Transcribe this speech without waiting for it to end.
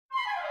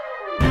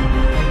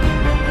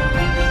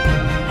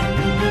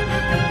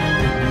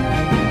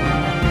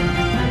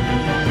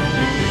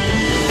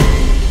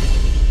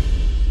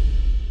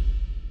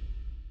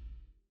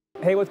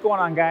Hey, what's going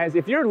on, guys?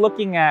 If you're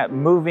looking at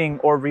moving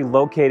or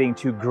relocating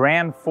to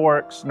Grand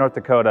Forks, North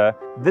Dakota,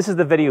 this is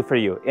the video for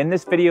you. In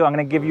this video, I'm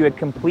going to give you a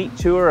complete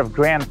tour of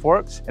Grand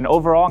Forks, and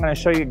overall, I'm going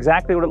to show you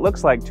exactly what it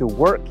looks like to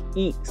work,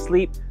 eat,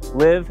 sleep,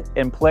 live,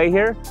 and play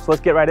here. So let's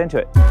get right into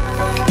it.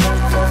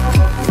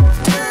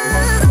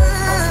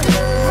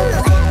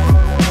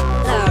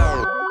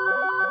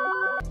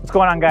 What's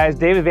going on, guys?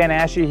 David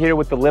VanAssche here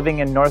with the Living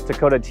in North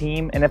Dakota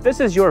team. And if this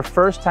is your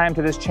first time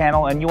to this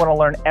channel and you want to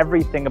learn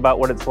everything about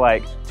what it's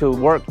like to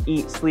work,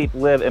 eat, sleep,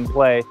 live, and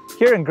play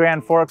here in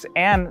Grand Forks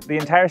and the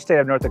entire state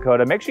of North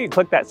Dakota, make sure you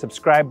click that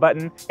subscribe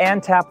button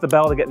and tap the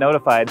bell to get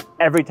notified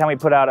every time we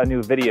put out a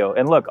new video.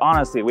 And look,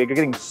 honestly, we're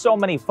getting so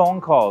many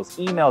phone calls,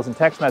 emails, and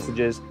text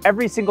messages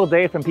every single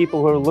day from people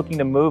who are looking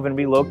to move and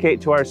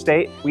relocate to our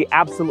state. We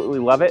absolutely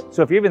love it.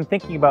 So if you're even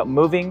thinking about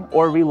moving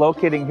or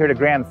relocating here to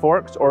Grand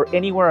Forks or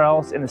anywhere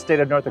else in the state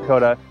of North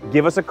Dakota,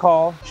 give us a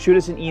call, shoot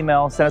us an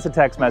email, send us a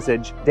text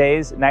message.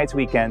 Days, nights,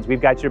 weekends,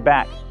 we've got your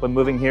back when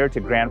moving here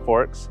to Grand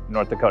Forks,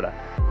 North Dakota.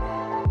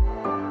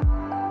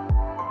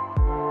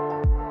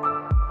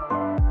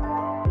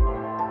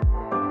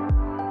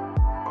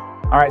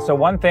 All right, so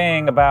one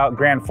thing about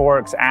Grand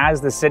Forks, as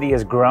the city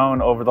has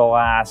grown over the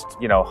last,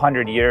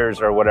 100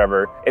 years or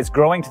whatever, it's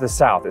growing to the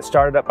south. It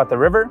started up at the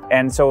river,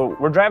 and so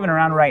we're driving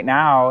around right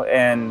now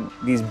in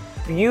these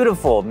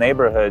beautiful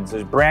neighborhoods.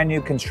 There's brand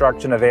new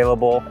construction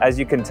available. As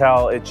you can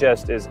tell, it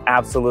just is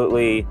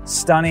absolutely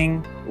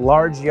stunning.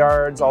 Large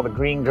yards, all the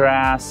green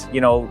grass.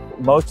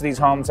 Most of these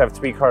homes have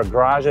 3-car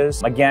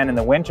garages. Again, in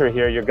the winter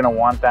here, you're gonna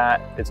want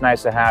that. It's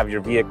nice to have your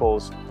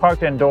vehicles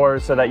parked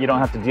indoors so that you don't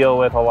have to deal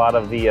with a lot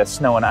of the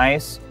snow and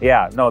ice.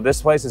 Yeah, no,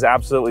 this place is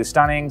absolutely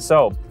stunning.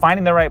 So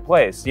finding the right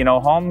place,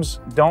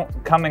 homes don't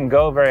come and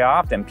go very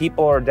often.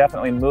 People are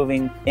definitely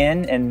moving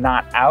in and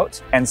not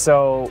out. And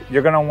so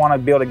you're gonna wanna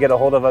be able to get a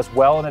hold of us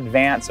well in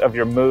advance of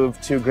your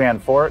move to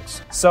Grand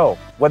Forks. So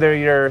whether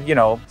you're,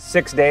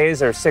 6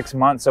 days or 6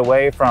 months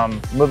away from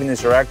moving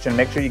this direction,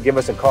 make sure you give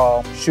us a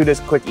call, shoot us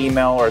a quick email,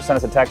 or send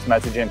us a text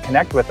message and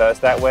connect with us.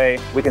 That way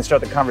we can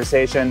start the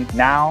conversation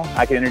now.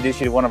 I can introduce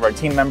you to one of our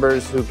team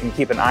members who can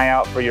keep an eye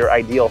out for your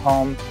ideal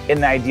home in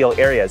the ideal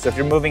area. So if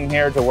you're moving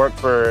here to work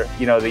for,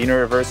 the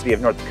University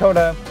of North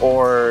Dakota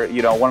or,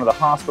 one of the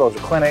hospitals or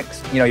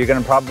clinics, you're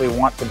gonna probably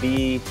want to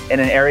be in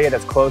an area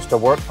that's close to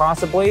work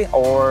possibly,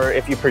 or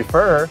if you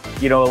prefer,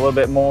 a little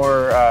bit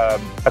more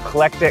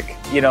eclectic,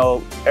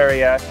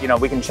 area,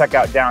 we can check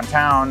out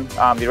downtown,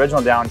 the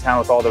original downtown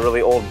with all the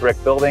really old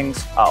brick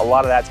buildings. A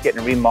lot of that's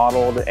getting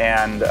remodeled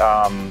and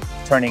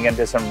turning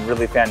into some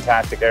really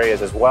fantastic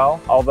areas as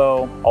well.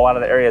 Although a lot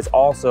of the areas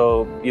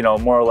also,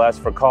 more or less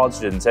for college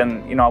students.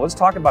 And, let's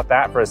talk about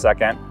that for a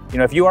second.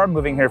 If you are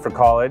moving here for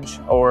college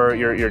or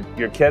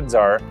your kids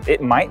are,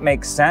 it might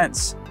make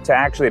sense to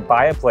actually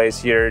buy a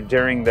place here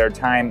during their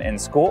time in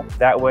school.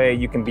 That way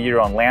you can be your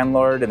own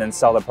landlord and then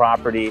sell the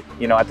property,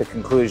 at the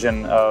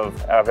conclusion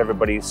of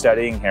everybody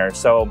studying here.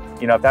 So,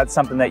 if that's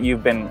something that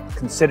you've been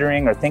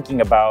considering or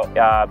thinking about,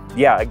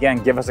 yeah, again,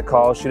 give us a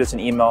call, shoot us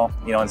an email,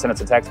 and send us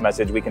a text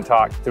message. We can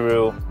talk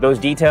through those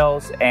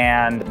details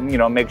and,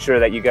 make sure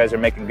that you guys are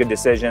making good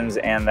decisions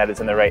and that it's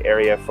in the right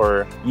area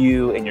for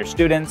you and your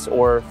students,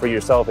 or for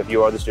yourself if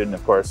you are the student,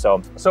 of course.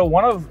 So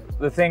one of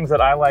the things that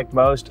I like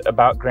most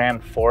about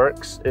Grand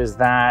Forks is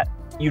that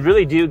you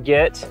really do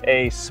get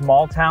a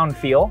small town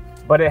feel,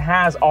 but it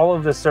has all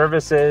of the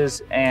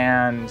services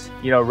and,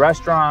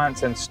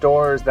 restaurants and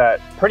stores that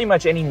pretty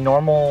much any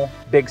normal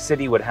big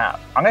city would have.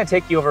 I'm gonna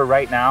take you over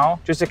right now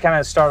just to kind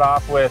of start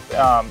off with,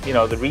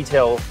 the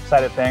retail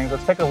side of things.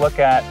 Let's take a look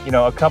at,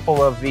 a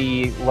couple of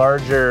the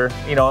larger,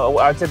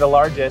 I'd say the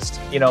largest,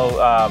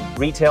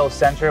 retail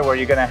center where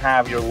you're gonna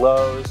have your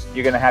Lowe's,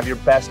 you're gonna have your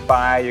Best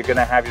Buy, you're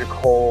gonna have your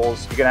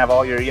Kohl's, you're gonna have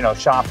all your,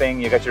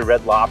 shopping, you got your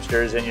Red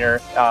Lobsters and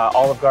your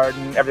Olive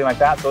Garden, everything like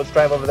that. So let's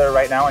drive over there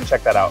right now and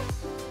check that out.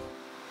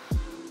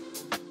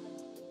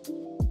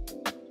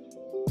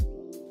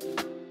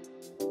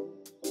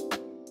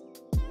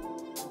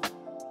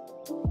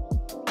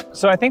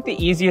 So I think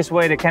the easiest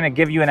way to kind of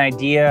give you an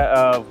idea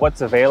of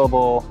what's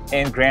available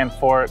in Grand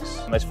Forks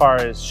as far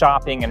as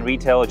shopping and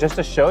retail is just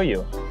to show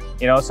you.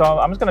 So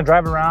I'm just gonna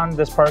drive around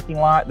this parking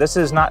lot. This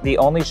is not the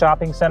only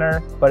shopping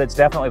center, but it's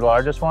definitely the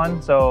largest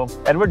one. So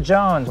Edward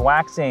Jones,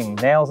 waxing,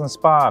 nails and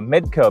spa,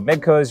 Midco.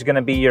 Midco is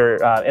gonna be your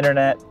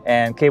internet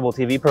and cable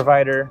TV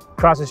provider.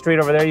 Across the street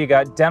over there, you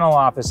got dental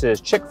offices,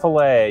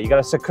 Chick-fil-A, you got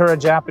a Sakura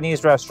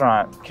Japanese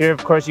restaurant. Here,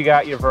 of course, you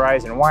got your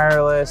Verizon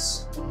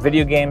Wireless,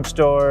 video game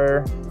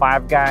store,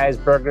 Five Guys,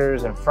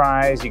 burgers and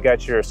fries. You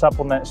got your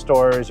supplement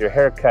stores, your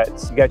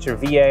haircuts, you got your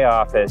VA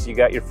office, you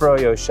got your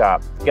Froyo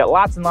shop. You got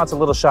lots and lots of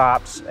little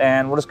shops,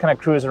 and we'll just kind of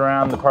cruise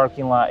around the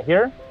parking lot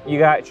here. You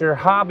got your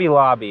Hobby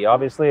Lobby.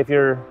 Obviously, if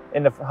you're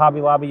into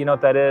Hobby Lobby, you know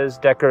what that is,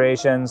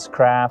 decorations,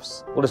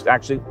 crafts. We'll just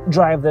actually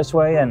drive this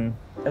way and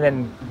and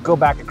then go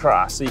back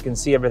across so you can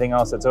see everything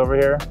else that's over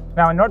here.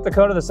 Now in North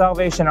Dakota, the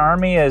Salvation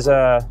Army is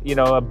a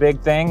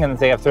big thing, and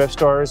they have thrift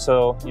stores,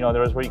 so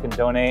there's where you can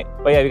donate.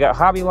 But yeah, you got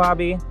Hobby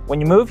Lobby.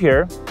 When you move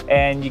here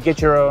and you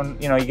get your own,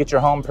 you get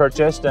your home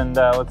purchased, and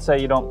let's say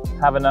you don't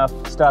have enough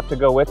stuff to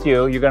go with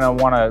you, you're gonna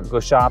wanna go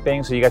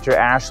shopping. So you got your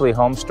Ashley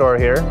home store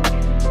here.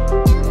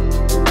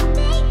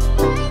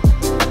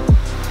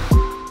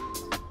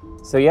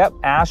 So yep,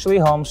 Ashley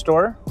home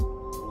store.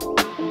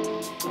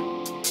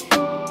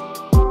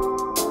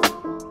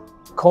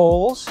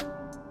 Kohl's.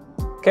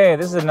 Okay,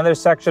 this is another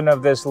section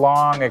of this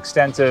long,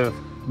 extensive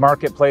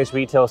marketplace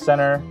retail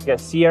center. You got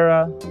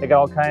Sierra. They got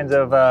all kinds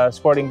of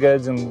sporting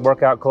goods and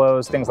workout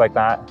clothes, things like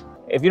that.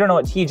 If you don't know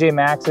what TJ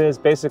Maxx is,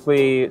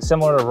 basically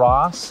similar to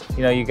Ross.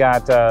 You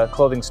got a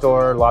clothing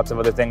store, lots of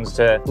other things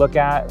to look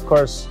at. Of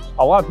course,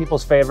 a lot of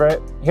people's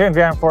favorite. Here in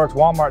Grand Forks,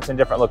 Walmart's in a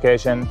different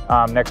location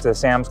next to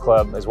Sam's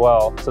Club as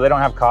well. So they don't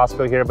have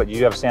Costco here, but you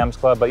do have Sam's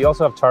Club, but you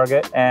also have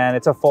Target, and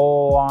it's a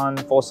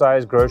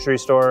full-size grocery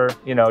store,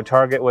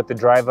 Target with the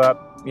drive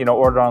up,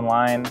 order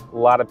online. A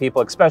lot of people,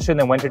 especially in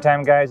the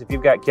wintertime, guys, if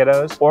you've got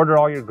kiddos, order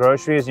all your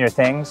groceries and your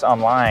things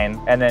online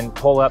and then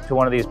pull up to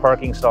one of these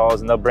parking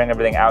stalls and they'll bring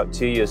everything out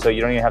to you. So you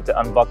don't even have to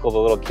unbuckle the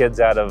little kids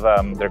out of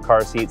their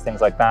car seats,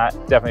 things like that.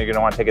 Definitely you're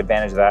gonna wanna take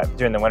advantage of that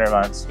during the winter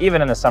months.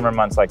 Even in the summer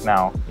months like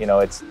now,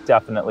 it's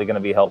definitely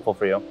gonna be helpful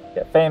for you.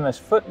 Yeah, Famous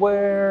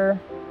Footwear,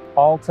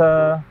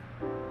 Ulta.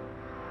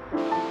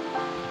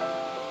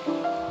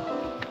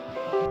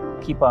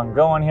 Keep on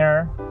going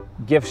here.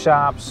 Gift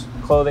shops,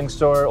 clothing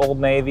store, Old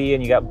Navy,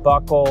 and you got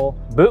Buckle.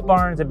 Boot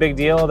Barn's a big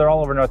deal. They're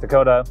all over North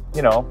Dakota.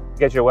 You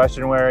get your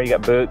Western wear, you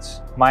got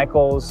Boots.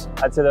 Michael's,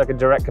 I'd say they're like a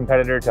direct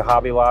competitor to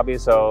Hobby Lobby.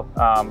 So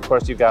of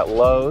course you've got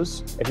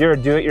Lowe's. If you're a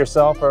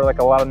do-it-yourself, or like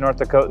a lot of North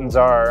Dakotans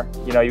are,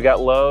 you got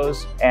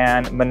Lowe's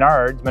and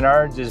Menards.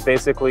 Menards is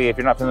basically, if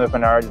you're not familiar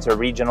with Menards, it's a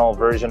regional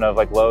version of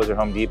like Lowe's or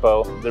Home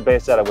Depot. They're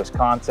based out of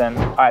Wisconsin.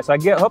 All right, so I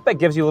hope that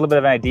gives you a little bit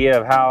of an idea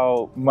of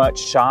how much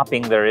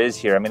shopping there is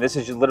here. I mean, this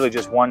is literally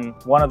just one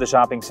of the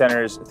shopping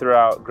centers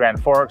throughout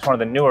Grand Forks, one of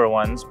the newer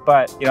ones.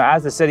 But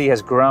as the city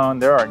has grown,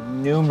 there are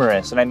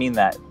numerous, and I mean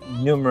that,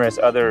 numerous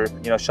other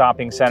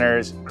shopping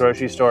centers,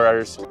 grocery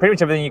stores, pretty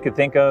much everything you could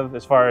think of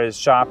as far as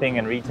shopping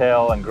and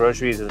retail and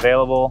groceries is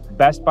available.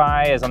 Best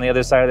Buy is on the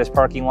other side of this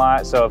parking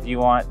lot, so if you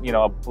want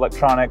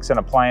electronics and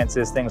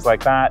appliances, things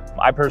like that.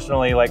 I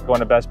personally like going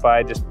to Best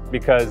Buy just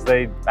because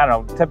I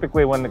don't know,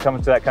 typically when it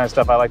comes to that kind of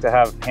stuff, I like to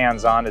have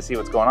hands-on to see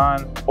what's going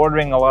on.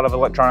 Ordering a lot of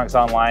electronics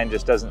online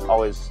just doesn't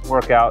always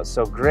work out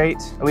so great,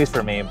 at least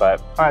for me.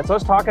 But all right, so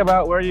let's talk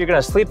about where you're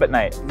gonna sleep at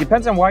night. It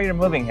depends on why you're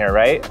moving here,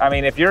 right? I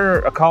mean, if you're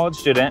a college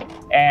student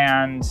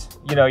and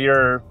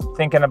you're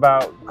thinking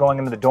about going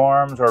into the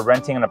dorms or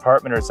renting an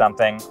apartment or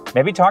something,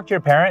 maybe talk to your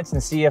parents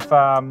and see if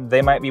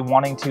they might be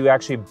wanting to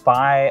actually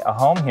buy a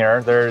home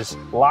here. There's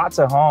lots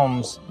of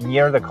homes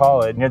near the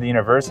college, near the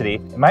university.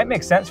 It might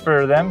make sense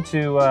for them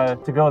to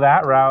go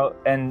that route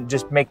and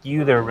just make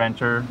you their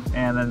renter,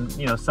 and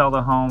then sell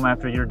the home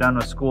after you're done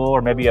with school,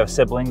 or maybe you have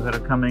siblings that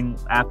are coming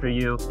after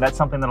you. That's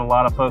something that a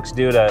lot of folks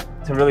do to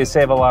really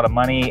save a lot of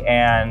money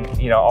and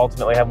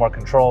ultimately have more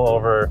control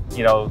over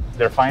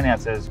their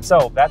finances.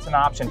 So that's an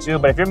option too.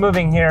 But if you're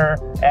moving here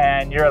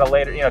and you're at a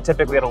later,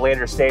 typically at a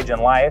later stage in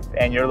life,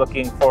 and you're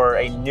looking for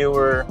a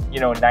newer,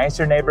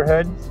 nicer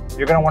neighborhood,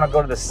 you're gonna wanna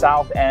go to the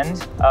south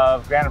end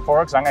of Grand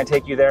Forks. I'm gonna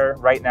take you there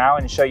right now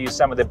and show you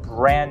some of the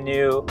brand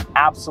new,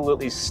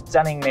 absolutely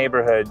stunning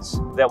neighborhoods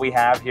that we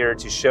have here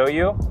to show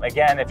you.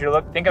 Again, if you're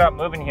thinking about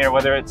moving here,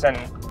 whether it's in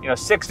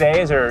 6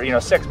 days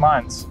or 6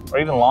 months or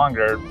even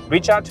longer,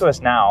 reach out to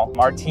us now.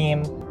 Our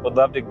team would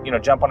love to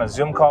jump on a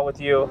Zoom call with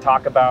you,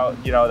 talk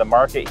about the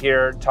market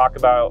here, talk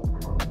about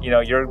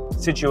your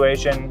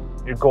situation,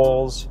 your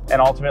goals, and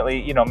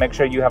ultimately make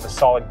sure you have a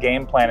solid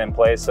game plan in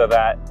place so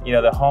that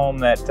the home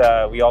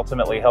that we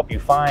ultimately help you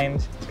find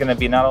is going to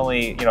be not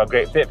only a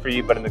great fit for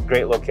you, but in a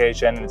great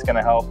location, and it's going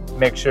to help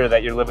make sure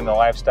that you're living the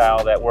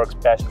lifestyle that works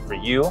best for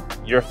you,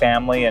 your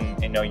family,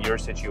 and your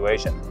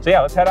situation. So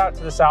yeah, let's head out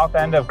to the south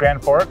end of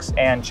Grand Forks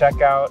and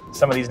check out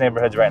some of these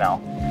neighborhoods right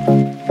now.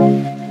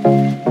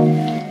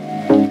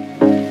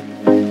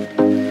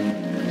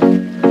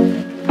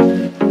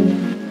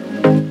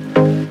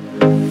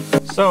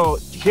 So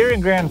here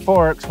in Grand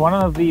Forks, one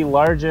of the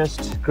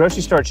largest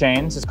grocery store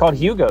chains is called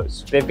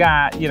Hugo's. They've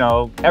got,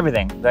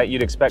 everything that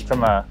you'd expect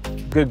from a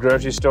good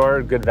grocery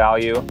store, good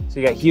value. So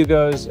you got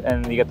Hugo's,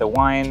 and you got the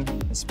wine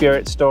and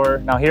spirit store.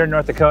 Now here in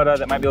North Dakota,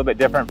 that might be a little bit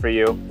different for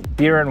you.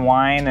 Beer and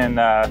wine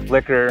and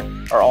liquor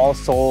are all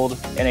sold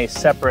in a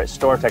separate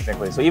store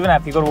technically. So even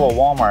if you go to a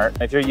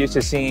Walmart, if you're used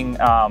to seeing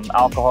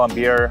alcohol and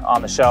beer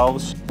on the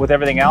shelves with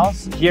everything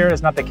else, here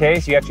is not the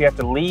case. You actually have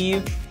to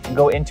leave and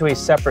go into a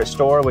separate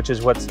store, which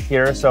is what's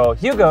here. So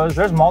Hugo's,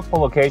 there's multiple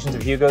locations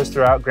of Hugo's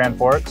throughout Grand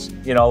Forks.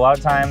 A lot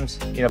of times,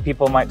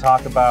 people might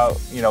talk about,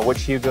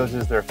 which Hugo's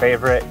is their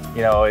favorite.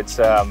 It's,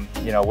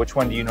 which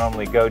one do you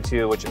normally go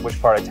to?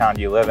 Which part of town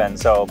do you live in?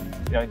 So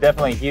You know,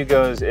 definitely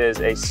Hugo's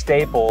is a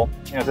staple.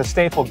 You know, it's a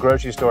staple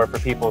grocery store for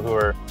people who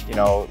are, you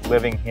know,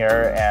 living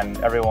here,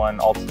 and everyone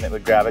ultimately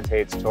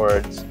gravitates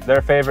towards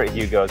their favorite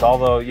Hugo's.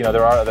 Although, you know,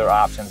 there are other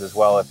options as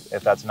well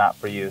if that's not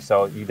for you.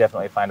 So you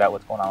definitely find out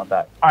what's going on with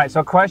that. All right, so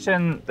a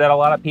question that a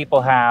lot of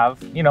people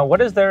have, you know, what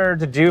is there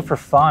to do for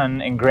fun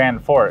in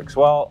Grand Forks?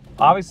 Well,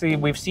 obviously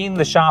we've seen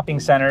the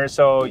shopping centers,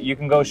 so you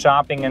can go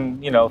shopping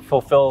and, you know,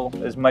 fulfill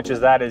as much as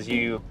that as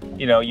you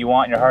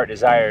want, your heart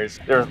desires.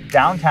 There's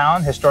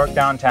downtown, historic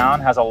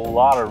downtown has a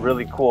lot of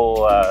really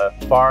cool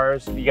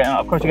bars. You got,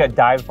 of course, you got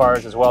dive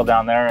bars as well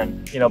down there,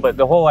 and you know, but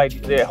the whole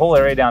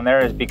area down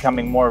there is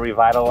becoming more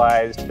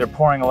revitalized. They're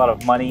pouring a lot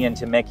of money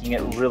into making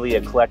it really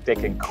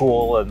eclectic and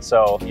cool, and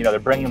so, you know, they're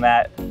bringing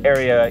that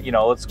area, you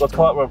know, let's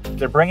call it,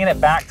 they're bringing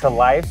it back to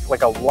life,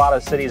 like a lot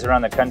of cities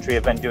around the country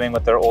have been doing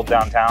with their old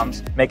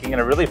downtowns, making it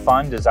a really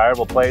fun,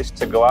 desirable place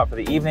to go out for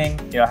the evening,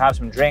 you know, have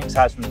some drinks,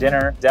 have some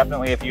dinner.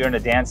 Definitely if you're into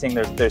dancing,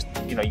 there's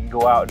you know, you can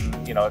go out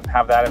and, you know,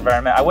 have that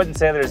environment. I wouldn't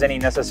say there's any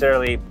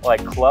necessarily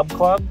like club,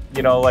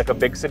 you know, like a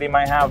big city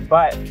might have,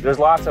 but there's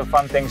lots of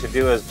fun things to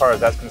do as far as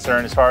that's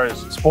concerned. As far as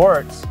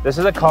sports, this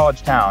is a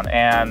college town,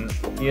 and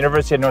the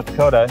University of North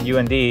Dakota,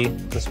 UND,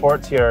 the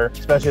sports here,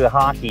 especially the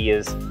hockey,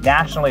 is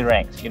nationally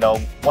ranked, you know,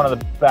 one of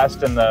the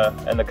best in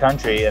the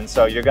country. And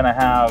so you're gonna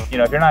have, you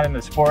know, if you're not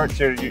into sports,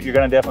 you're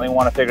gonna definitely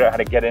want to figure out how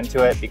to get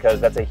into it,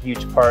 because that's a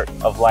huge part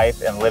of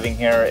life and living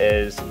here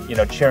is, you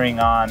know, cheering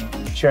on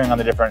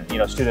the different, you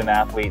know, student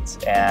athletes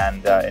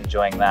and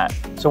enjoying that.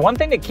 So one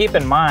thing to keep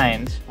in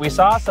mind, we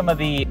saw some of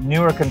the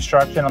newer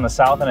construction on the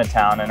south end of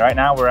town, and right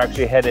now we're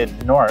actually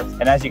headed north.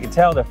 And as you can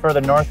tell, the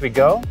further north we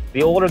go,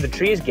 the older the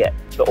trees get,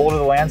 the older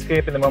the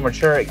landscape and the more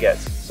mature it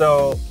gets.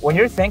 So when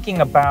you're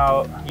thinking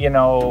about, you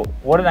know,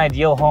 what an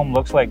ideal home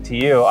looks like to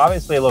you,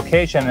 obviously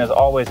location is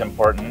always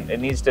important. It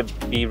needs to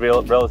be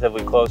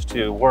relatively close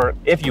to work,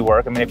 if you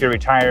work. I mean, if you're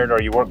retired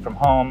or you work from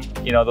home,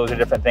 you know, those are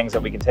different things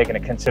that we can take into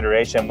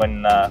consideration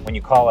when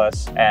you call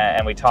us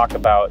and we talk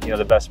about, you know,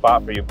 the best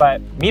spot for you.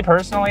 But me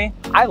personally,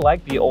 I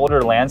like the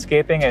older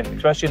landscaping, and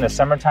especially in the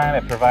summertime,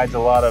 it provides a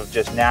lot of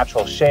just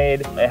natural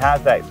shade. It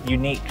has that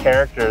unique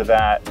character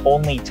that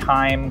only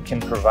time can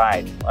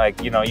provide.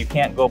 Like, you know, you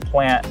can't go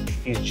plant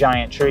these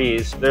giant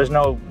trees. There's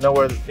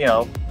nowhere, you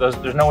know,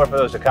 there's nowhere for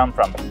those to come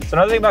from. So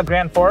another thing about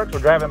Grand Forks, we're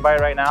driving by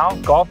right now,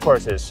 golf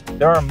courses.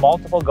 There are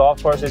multiple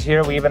golf courses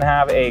here. We even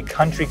have a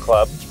country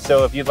club.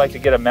 So if you'd like to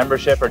get a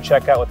membership or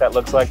check out what that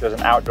looks like, there's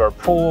an outdoor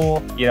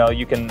pool. You know,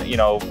 you can, you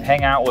know,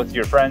 hang out with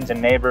your friends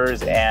and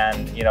neighbors,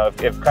 and, you know,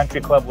 if country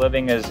club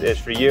living is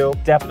for you,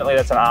 definitely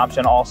that's an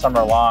option all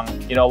summer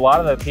long. You know, a lot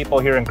of the people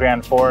here in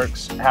Grand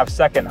Forks have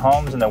second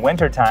homes in the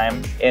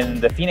wintertime in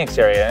the Phoenix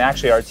area, and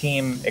actually our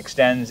team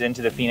extends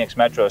into the Phoenix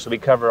metro, so we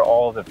cover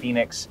all of the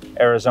Phoenix,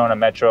 Arizona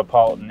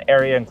metropolitan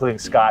area, including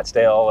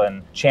Scottsdale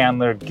and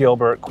Chandler,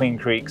 Gilbert, Queen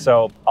Creek.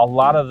 So a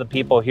lot of the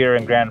people here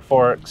in Grand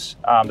Forks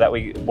that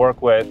we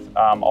work with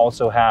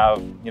also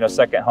have, you know,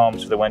 second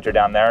homes for the winter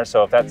down there.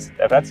 So if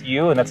that's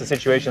you and that's a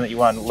situation that you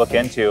want to look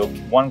into,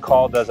 one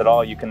call does it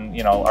all. You can,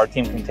 you know, our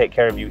team can take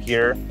care of you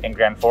here in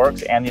Grand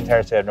Forks and the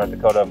entire state of North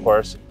Dakota, of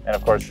course, and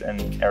of course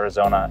in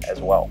Arizona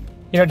as well.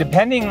 You know,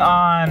 depending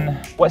on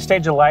what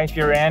stage of life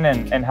you're in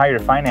and how your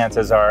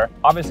finances are,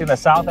 obviously in the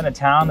south end of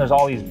town, there's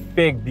all these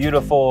big,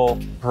 beautiful,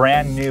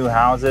 brand new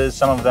houses,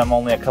 some of them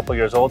only a couple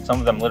years old, some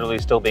of them literally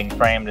still being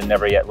framed and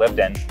never yet lived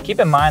in. Keep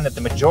in mind that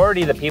the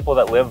majority of the people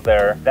that live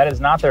there, that is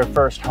not their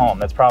first home.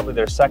 That's probably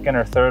their second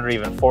or third or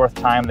even fourth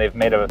time they've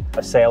made a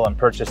sale and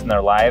purchase in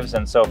their lives.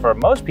 And so for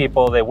most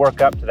people, they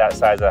work up to that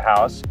size of the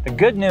house. The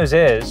good news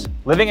is,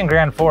 living in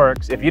Grand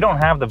Forks, if you don't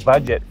have the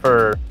budget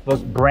for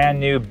those brand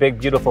new, big,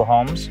 beautiful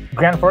homes,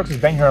 Grand Forks has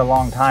been here a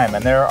long time,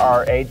 and there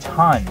are a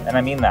ton, and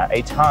I mean that,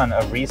 a ton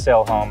of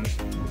resale homes.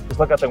 Just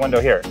look out the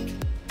window here.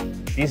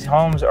 These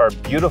homes are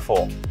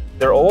beautiful.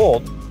 They're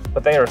old,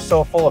 but they are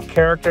so full of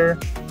character.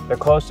 They're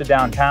close to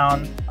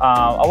downtown.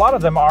 A lot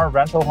of them are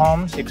rental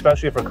homes,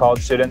 especially for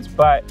college students,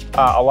 but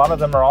a lot of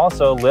them are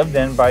also lived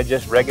in by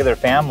just regular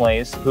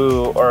families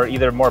who are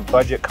either more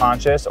budget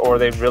conscious or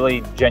they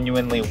really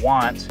genuinely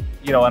want,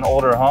 you know, an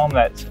older home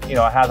that, you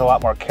know, has a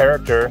lot more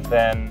character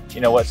than,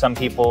 you know, what some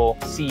people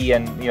see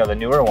in, you know, the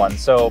newer ones.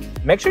 So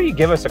make sure you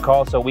give us a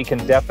call so we can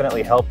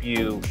definitely help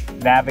you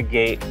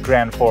navigate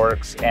Grand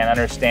Forks and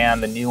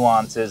understand the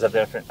nuances of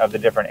the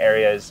different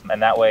areas.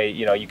 And that way,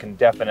 you know, you can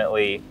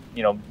definitely,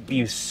 you know,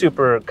 be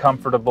super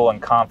comfortable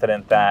and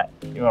confident that,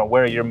 you know,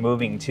 where you're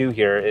moving to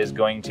here is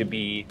going to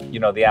be, you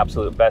know, the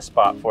absolute best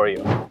spot for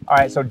you. All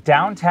right, so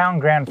downtown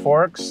Grand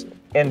Forks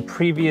in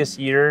previous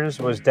years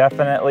was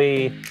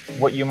definitely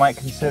what you might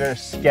consider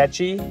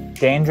sketchy,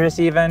 dangerous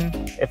even,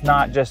 if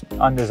not just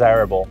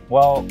undesirable.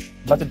 Well,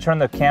 about to turn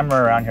the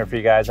camera around here for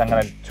you guys. I'm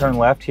gonna turn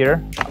left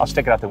here. I'll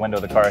stick it out the window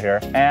of the car here.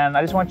 And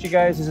I just want you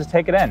guys to just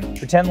take it in.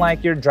 Pretend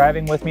like you're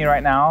driving with me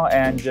right now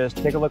and just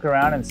take a look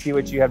around and see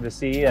what you have to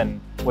see. And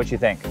what you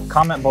think.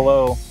 Comment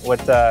below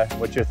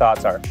what your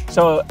thoughts are.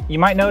 So you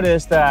might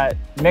notice that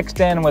mixed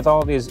in with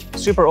all these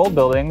super old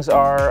buildings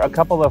are a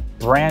couple of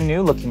brand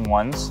new looking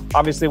ones.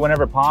 Obviously,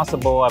 whenever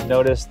possible, I've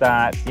noticed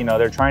that, you know,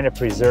 they're trying to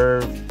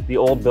preserve the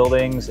old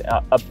buildings,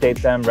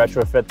 update them,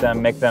 retrofit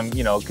them, make them,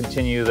 you know,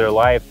 continue their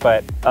life,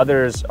 but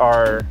others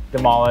are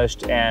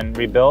demolished and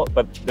rebuilt,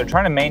 but they're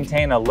trying to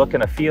maintain a look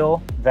and a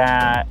feel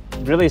that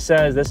really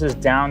says this is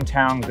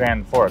downtown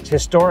Grand Forks,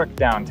 historic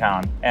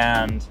downtown.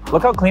 And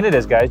look how clean it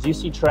is, guys. Do you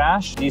see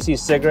trash? Do you see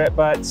cigarette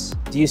butts?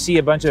 Do you see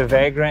a bunch of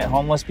vagrant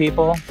homeless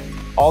people?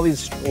 All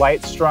these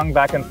lights strung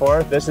back and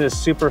forth. This is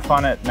super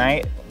fun at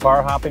night,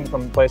 bar hopping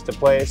from place to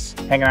place,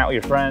 hanging out with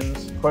your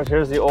friends. Of course,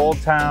 here's the Old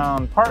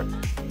Town Park.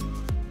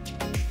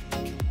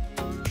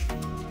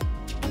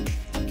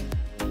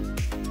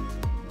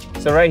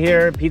 So right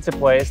here, pizza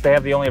place, they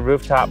have the only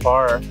rooftop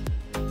bar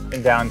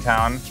in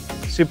downtown.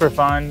 Super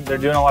fun. They're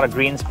doing a lot of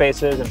green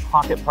spaces and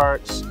pocket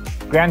parks.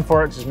 Grand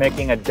Forks is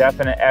making a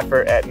definite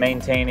effort at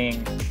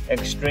maintaining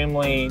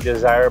extremely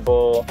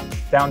desirable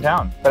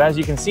downtown. But as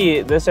you can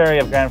see, this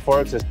area of Grand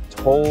Forks is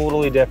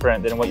totally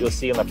different than what you'll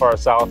see in the far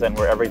south end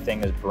where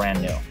everything is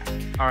brand new.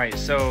 All right,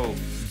 so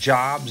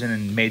jobs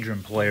and major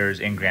employers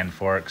in Grand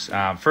Forks.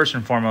 First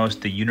and foremost,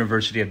 the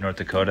University of North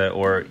Dakota,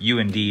 or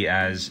UND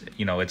as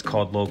you know it's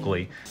called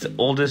locally. It's the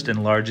oldest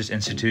and largest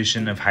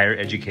institution of higher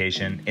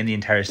education in the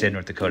entire state of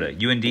North Dakota.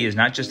 UND is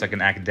not just like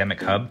an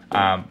academic hub,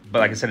 but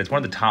like I said, it's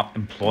one of the top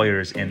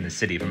employers in the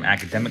city, from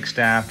academic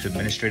staff to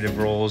administrative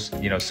roles,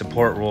 you know,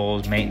 support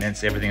roles,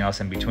 maintenance, everything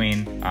else in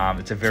between.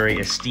 It's a very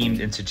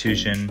esteemed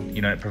institution.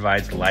 You know, it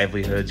provides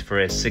livelihoods for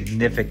a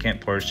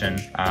significant portion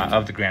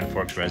of the Grand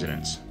Forks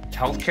residents.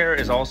 Healthcare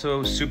is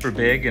also super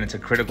big, and it's a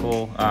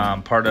critical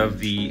part of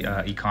the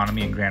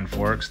economy in Grand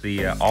Forks.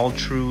 The All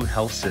True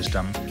Health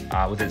System,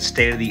 with its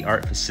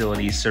state-of-the-art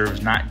facilities,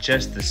 serves not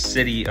just the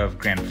city of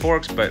Grand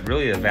Forks, but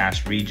really a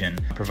vast region,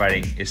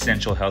 providing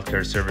essential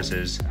healthcare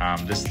services.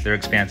 Their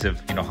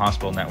expansive, you know,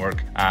 hospital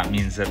network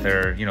means that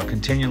they're, you know,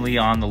 continually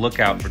on the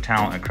lookout for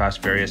talent across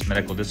various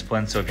medical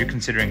disciplines. So if you're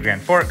considering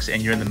Grand Forks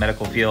and you're in the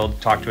medical field,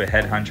 talk to a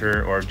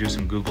headhunter or do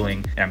some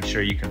Googling, and I'm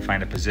sure you can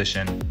find a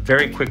position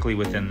very quickly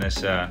within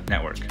this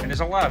network. And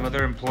there's a lot of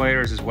other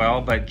employers as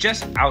well, but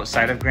just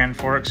outside of Grand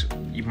Forks,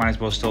 you might as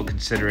well still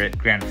consider it.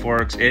 Grand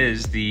Forks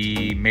is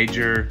the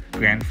major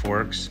Grand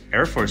Forks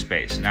Air Force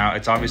Base. Now,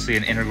 it's obviously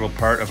an integral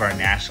part of our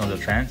national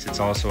defense. It's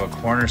also a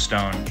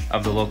cornerstone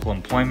of the local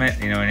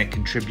employment, you know, and it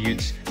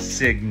contributes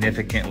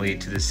significantly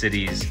to the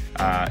city's,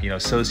 you know,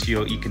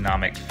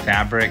 socioeconomic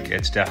fabric.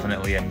 It's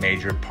definitely a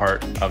major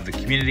part of the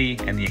community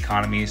and the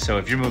economy. So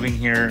if you're moving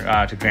here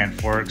to Grand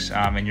Forks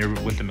and you're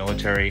with the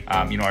military,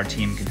 you know, our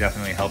team can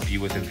definitely help you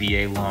with a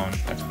VA loan.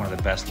 That's one of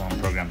the best loan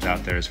programs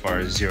out there as far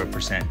as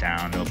 0%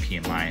 down, no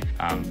PMI.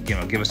 You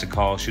know, give us a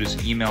call, shoot us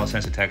an email,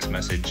 send us a text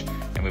message,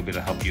 and we'll be able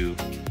to help you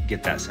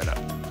get that set up.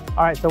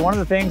 All right, so one of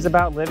the things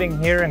about living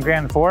here in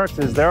Grand Forks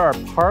is there are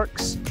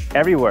parks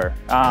everywhere,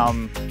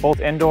 both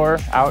indoor,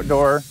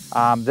 outdoor.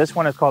 This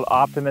one is called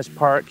Optimus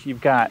Park.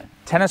 You've got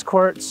tennis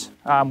courts,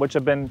 which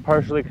have been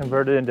partially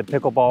converted into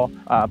pickleball.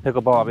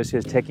 Pickleball obviously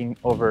is taking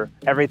over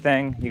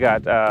everything. You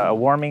got a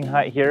warming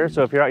hut here.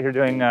 So if you're out here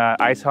doing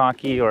ice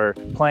hockey or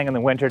playing in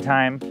the winter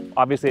time,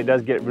 obviously it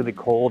does get really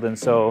cold. And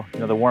so,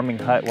 you know, the warming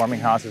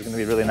house is gonna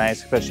be really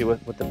nice, especially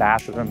with the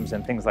bathrooms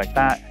and things like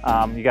that.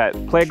 You got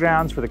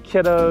playgrounds for the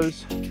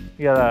kiddos.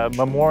 You got a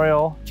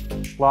memorial,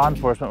 law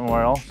enforcement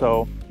memorial.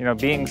 So, you know,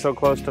 being so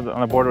close to on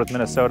the border with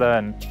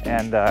Minnesota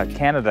and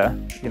Canada,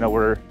 you know,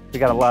 we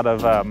got a lot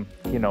of,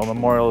 you know,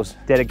 memorials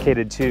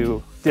dedicated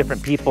to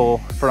different people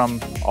from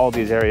all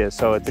these areas.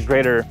 So it's a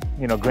greater,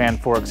 you know, Grand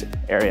Forks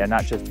area,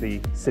 not just the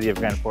city of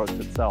Grand Forks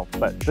itself.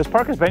 But this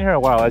park has been here a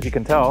while, as you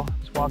can tell.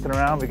 Just walking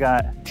around, we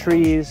got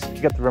trees,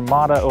 you got the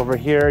Ramada over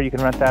here. You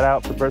can rent that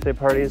out for birthday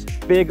parties.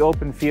 Big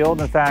open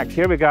field. In fact,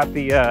 here we got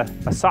the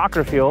a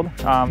soccer field.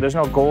 There's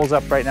no goals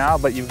up right now,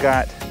 but you've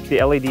got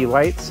the LED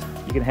lights.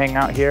 You can hang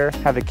out here,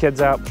 have the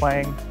kids out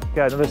playing.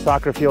 Got another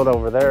soccer field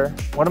over there.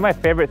 One of my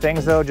favorite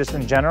things though, just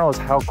in general, is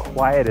how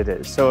quiet it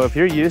is. So if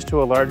you're used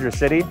to a larger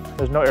city,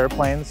 there's no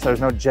airplanes,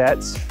 there's no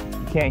jets,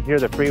 you can't hear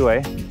the freeway.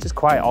 It's just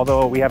quiet,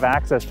 although we have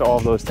access to all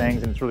of those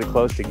things and it's really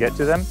close to get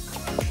to them.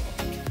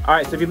 All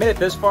right, so if you made it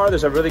this far,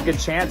 there's a really good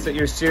chance that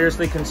you're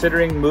seriously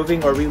considering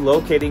moving or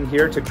relocating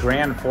here to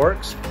Grand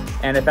Forks.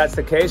 And if that's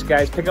the case,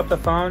 guys, pick up the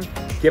phone,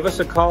 give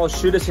us a call,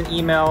 shoot us an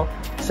email,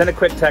 send a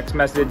quick text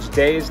message,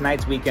 days,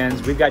 nights,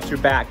 weekends. We've got your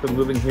back with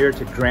moving here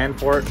to Grand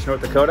Forks,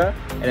 North Dakota.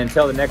 And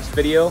until the next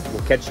video,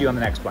 we'll catch you on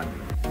the next one.